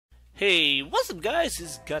Hey, what's up guys,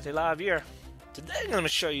 it's Got Live here. Today I'm gonna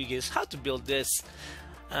show you guys how to build this.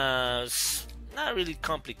 It's not really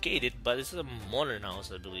complicated, but it's a modern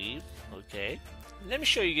house I believe. Okay, let me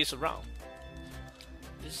show you guys around.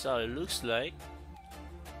 This is how it looks like.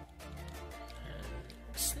 And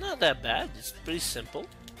it's not that bad, it's pretty simple.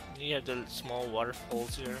 You have the small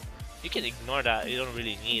waterfalls here. You can ignore that, you don't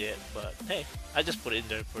really need it, but hey, I just put it in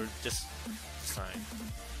there for just design.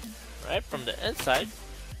 Right, from the inside,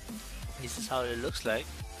 this is how it looks like.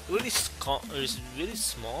 It's really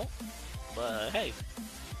small, but hey, you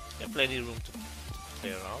have plenty of room to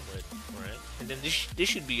play around with, right? And then this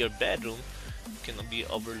should be your bedroom. You can be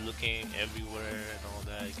overlooking everywhere and all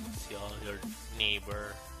that. You can see all your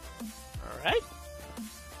neighbor. All right.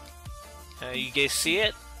 You guys see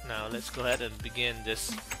it? Now let's go ahead and begin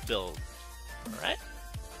this build. All right.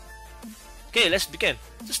 Okay, let's begin.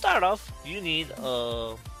 To start off, you need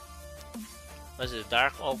what's it?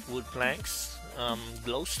 Dark oak wood planks,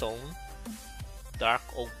 glowstone, dark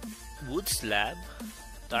oak wood slab,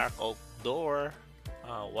 dark oak door,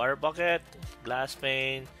 water bucket, glass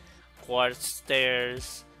pane, quartz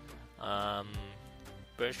stairs,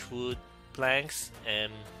 birchwood planks,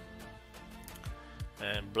 and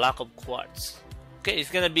block of quartz. Okay, it's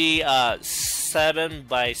gonna be 7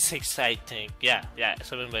 by 6, I think. Yeah,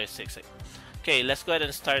 7 by 6. Okay, let's go ahead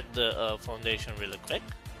and start the foundation really quick.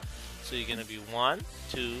 So you're gonna be 1,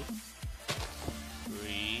 2,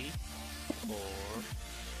 3, 4.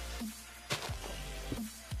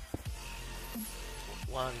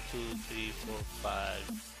 1, 2, 3, 4,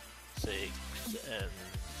 5, 6, and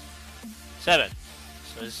 7.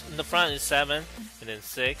 So it's in the front is 7, and then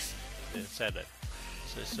 6, and then 7.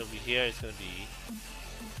 So it's over here. It's gonna be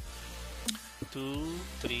 2,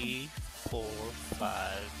 3, 4,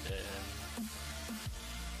 5,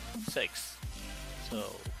 and 6.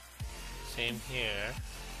 So same here.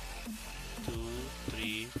 2,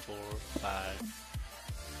 3, 4, 5,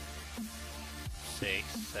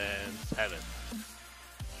 6, and 7. And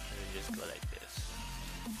then just go like this.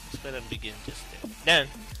 Let's go ahead and begin just there. Then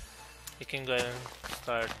you can go ahead and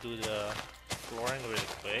start do the flooring really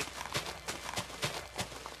quick.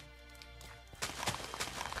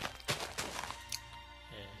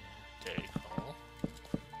 And there you go.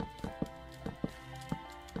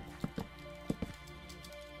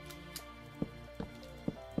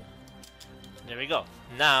 There we go.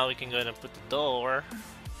 Now we can go ahead and put the door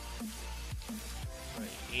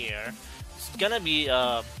right here. It's gonna be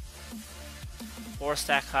 4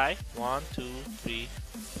 stack high. 1, 2, 3,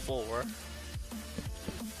 4. 4.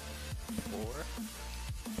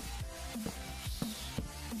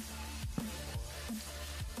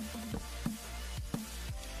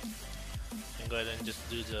 And go ahead and just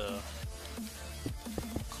do the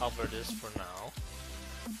cover this for now.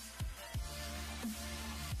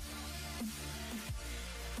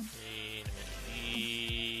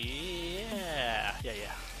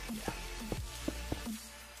 Yeah.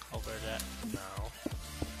 Cover that now.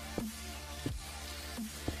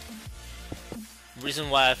 Reason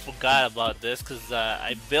why I forgot about this, because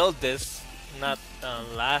I built this not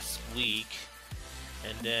last week,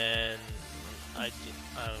 and then I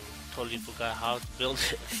totally forgot how to build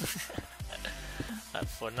it. But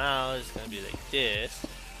for now, it's gonna be like this.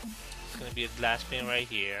 It's gonna be a glass pane right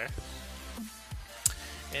here.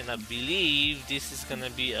 And I believe this is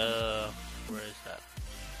gonna be a where is that?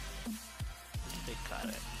 They got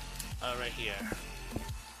it. Right here.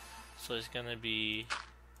 So it's gonna be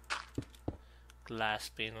glass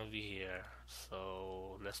pane over here.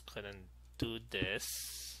 So let's go ahead and do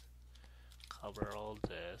this. Cover all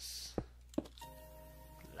this.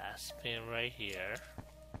 Glass pane right here.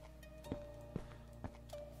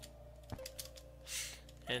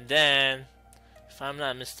 And then, if I'm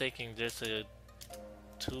not mistaken, there's a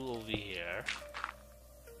 2 over here,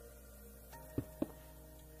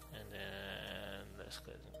 and then let's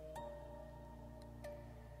go ahead.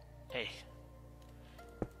 Hey,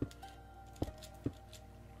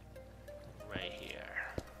 right here.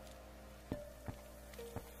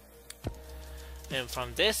 And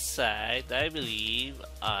from this side, I believe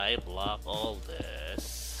I block all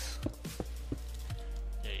this.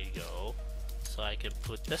 There you go. So I can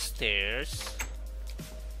put the stairs,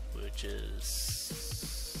 which is,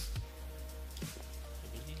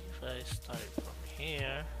 I start from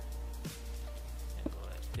here and go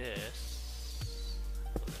like this,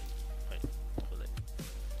 go like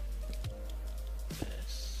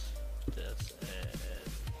this,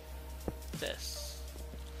 and this.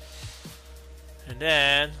 And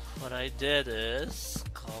then what I did is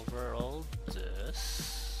cover all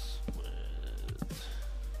this with,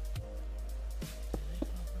 did I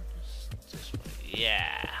cover this way?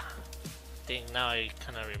 Yeah. think now I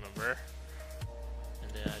kind of remember.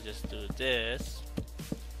 And then I just do this.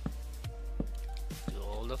 Do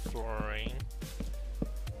all the flooring.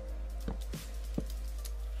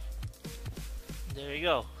 There you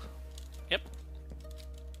go. Yep.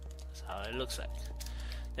 That's how it looks like.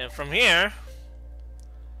 Then from here,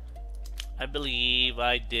 I believe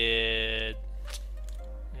I did.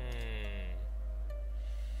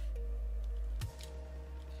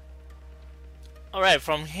 Alright,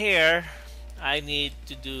 from here, I need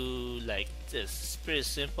to do like this. It's pretty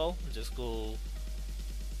simple. Just go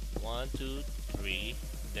 1, 2, 3,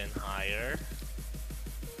 then higher.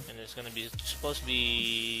 And it's gonna be supposed to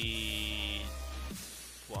be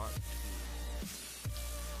 1, 2,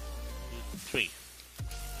 3.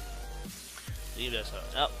 Leave this out.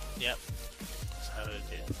 Oh, yep. That's how it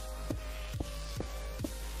did.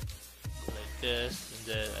 Like this, and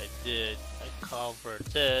then I cover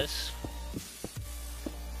this.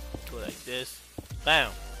 Go like this.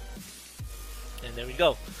 Bam! And there we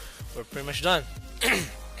go. We're pretty much done.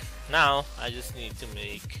 Now, I just need to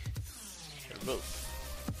make the roof.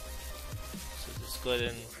 So just go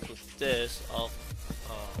ahead and put this up.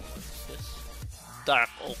 What is this? Dark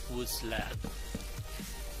oak wood slab.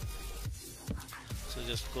 So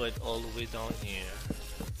just go ahead all the way down here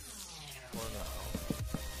for now.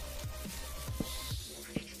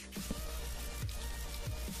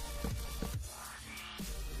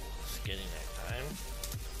 It's getting that time.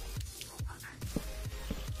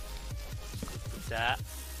 Put that.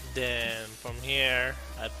 Then from here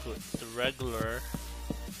I put the regular.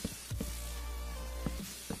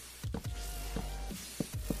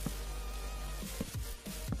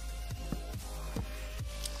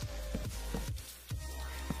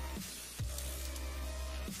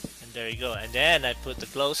 There you go, and then I put the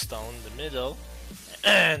glowstone in the middle,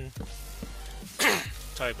 and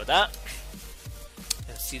sorry about that.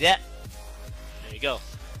 And see that? There you go.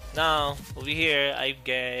 Now over here, I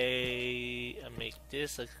make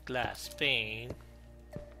this a glass pane.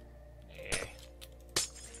 Yeah.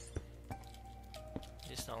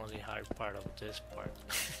 This is the only hard part of this part.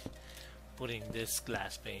 Putting this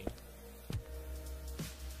glass pane.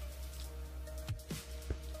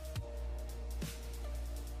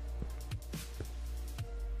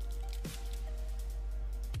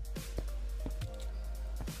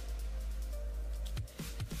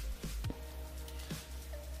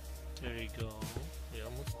 There you go. We're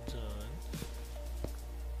almost done.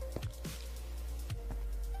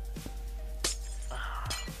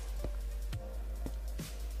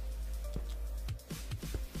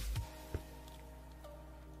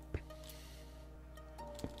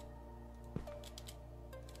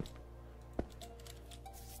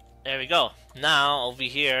 There we go. Now over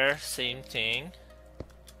here, same thing.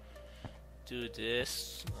 Do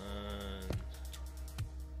this.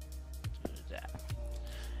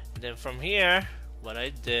 Then from here, what I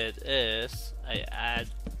did is I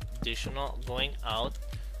add additional going out,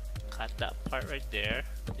 cut that part right there,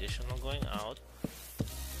 additional going out,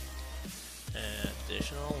 and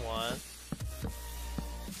additional one,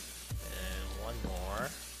 and one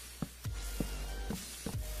more.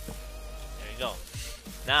 There you go.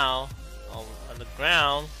 Now on the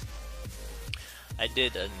ground, I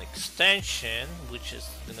did an extension, which is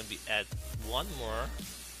gonna be add one more,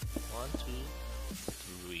 1, 2,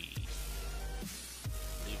 3.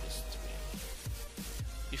 Leave us 3.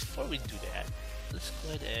 Before we do that, let's go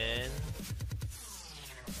ahead and.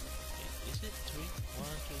 Is it 3? 1,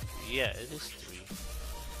 2, 3. Yeah, it is 3.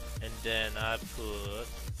 And then I put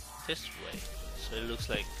this way, so it looks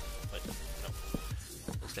like. Wait, no,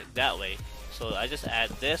 looks like that way. So I just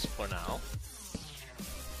add this for now.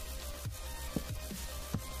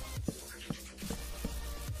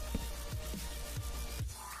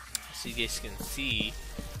 So you guys can see,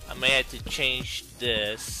 I may have to change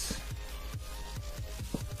this.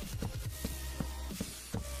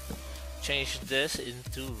 Change this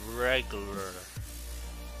into regular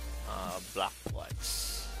black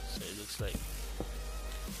whites. So it looks like.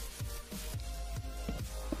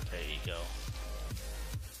 There you go.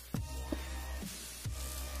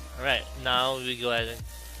 Alright, now we go ahead and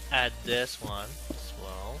add this one as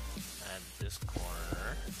well. Add this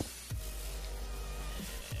corner.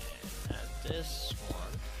 And add this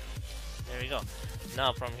one. There we go.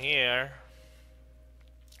 Now from here,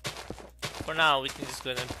 for now we can just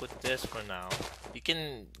go ahead and put this for now. You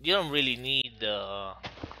don't really need the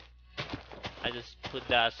I just put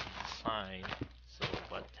that as a sign. So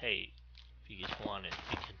but hey, if you guys want it,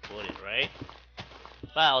 you can put it, right?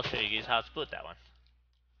 But I'll show you guys how to put that one.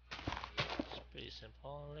 Pretty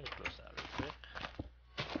simple. Let me close that real quick.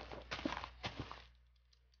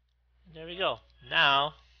 There we go.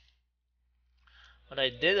 Now what I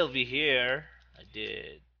did over here, I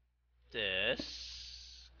did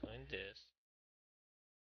this, going this,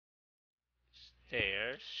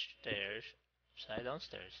 stairs, stairs, upside down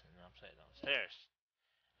stairs, and upside down stairs.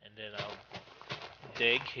 And then I'll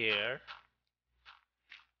dig here,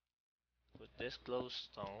 put this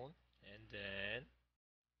glowstone, and then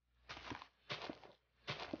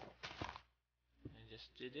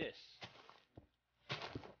just do this.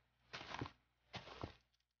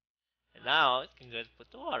 And now I can go and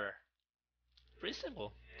put the water. Pretty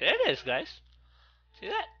simple. There it is, guys. See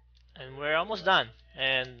that? And we're almost done.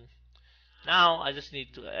 And now I just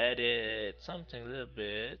need to edit something a little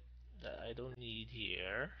bit that I don't need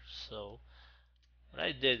here. So what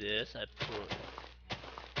I did is I put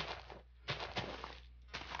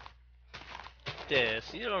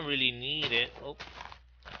this. You don't really need it. Oh,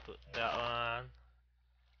 I put that one.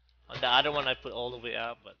 On the other one I put all the way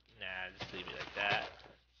up, but nah, just leave it like that.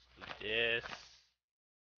 Do this.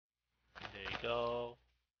 There you go.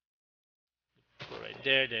 Put right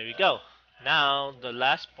there. There we go. Now the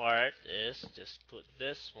last part is just put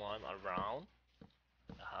this one around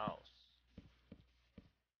the house.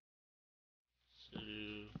 So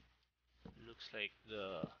looks like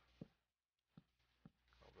the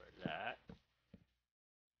over that.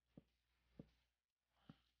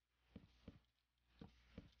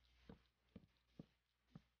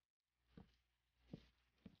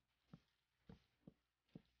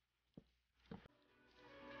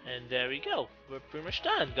 And there we go. We're pretty much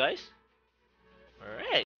done, guys.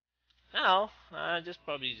 Alright. Now, I just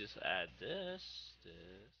probably just add this,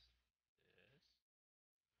 this.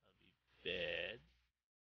 That'll be bed.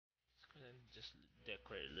 Let's go ahead and just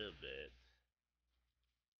decorate a little bit.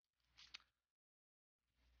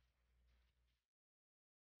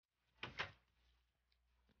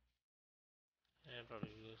 And probably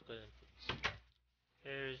just go ahead and put some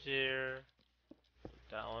hairs here. Put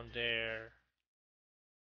that one there.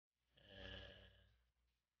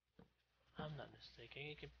 And I'm not mistaken,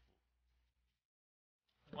 you can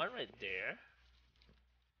put one right there.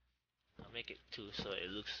 I'll make it two so it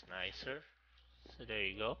looks nicer. So there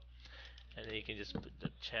you go. And then you can just put the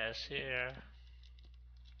chest here.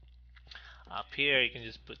 Up here you can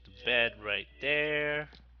just put the bed right there.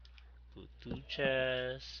 Put two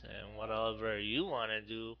chests and whatever you want to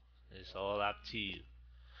do is all up to you.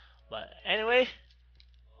 But anyway,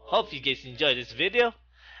 hope you guys enjoyed this video.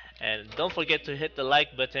 And don't forget to hit the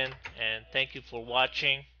like button. And thank you for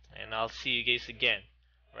watching. And I'll see you guys again.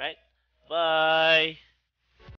 Right? Bye.